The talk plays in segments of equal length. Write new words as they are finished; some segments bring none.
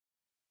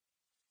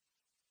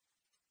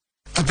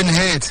been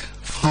hurt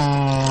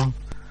for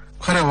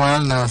quite a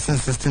while now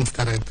since this thing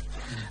started.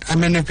 I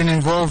mean, we've been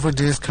involved with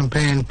this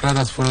campaign,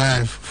 Brothers for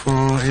Life,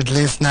 for at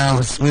least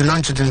now, we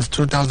launched it in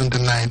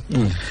 2009.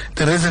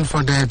 The reason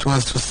for that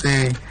was to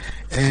say,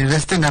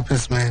 let's stand up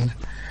as men,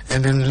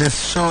 and then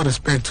let's show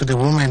respect to the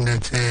women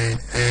that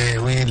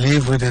we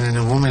live with and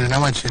the women and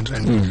our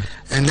children.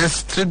 And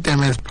let's treat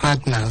them as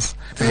partners.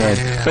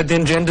 Right. But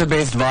then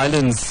gender-based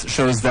violence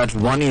shows that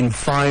 1 in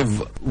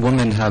 5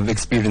 women have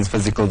experienced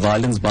physical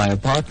violence by a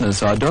partner,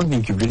 so I don't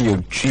think you've really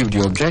achieved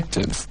your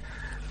objectives.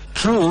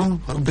 True,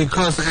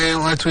 because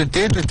what we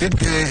did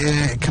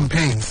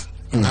campaigns,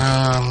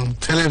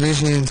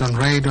 televisions, on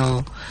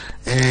radio,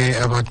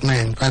 about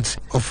men, but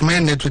of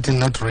men that we did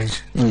not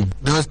reach.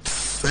 Those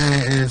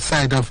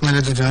side of men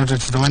that we did not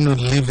reach, the one who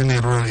live in the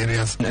rural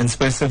areas. And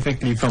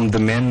specifically from the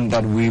men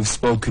that we've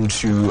spoken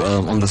to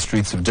on the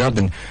streets of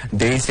Durban,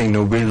 they say,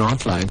 no, we're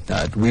not like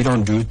that. We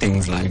don't do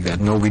things like that.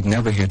 No, we'd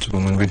never hit a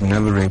woman, we'd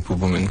never rape a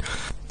woman.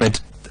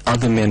 But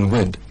other men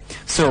would.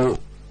 So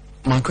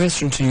my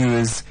question to you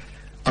is,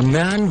 a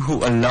man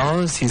who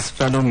allows his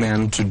fellow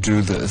man to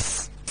do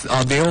this,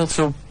 are they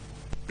also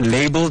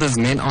labeled as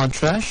men are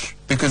trash?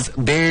 Because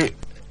they,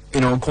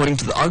 according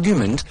to the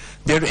argument,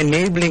 they're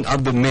enabling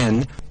other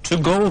men to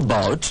go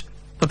about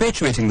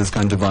perpetuating this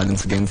kind of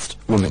violence against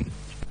women.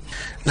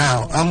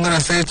 Now, I'm going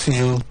to say to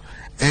you,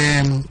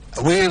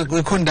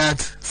 we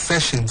conduct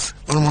sessions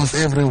almost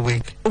every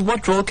week.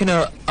 What role can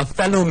a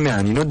fellow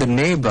man, the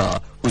neighbor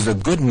who's a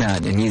good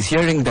man, and he's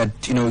hearing that,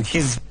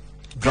 his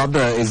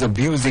brother is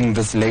abusing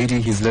this lady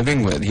he's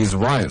living with, his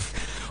wife,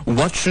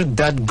 what should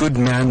that good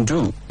man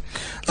do?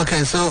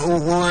 Okay, so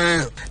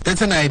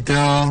that's an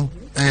ideal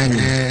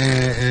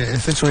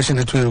situation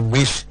that we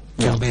wish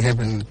to be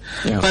happening.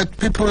 But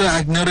people are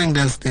ignoring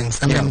those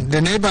things. I mean, the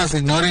neighbors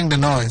ignoring the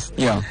noise.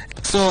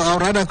 So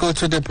I'd rather go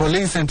to the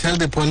police and tell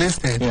the police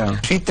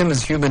that. Treat them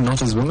as human,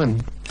 not as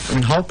women. I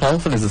mean, how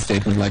powerful is a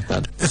statement like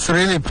that? It's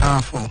really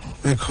powerful,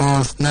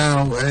 because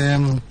now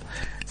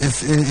it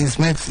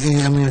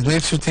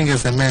makes you think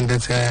as a man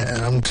that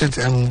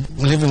I'm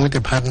living with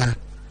a partner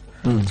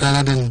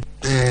rather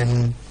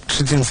than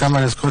treating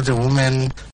someone as called a woman.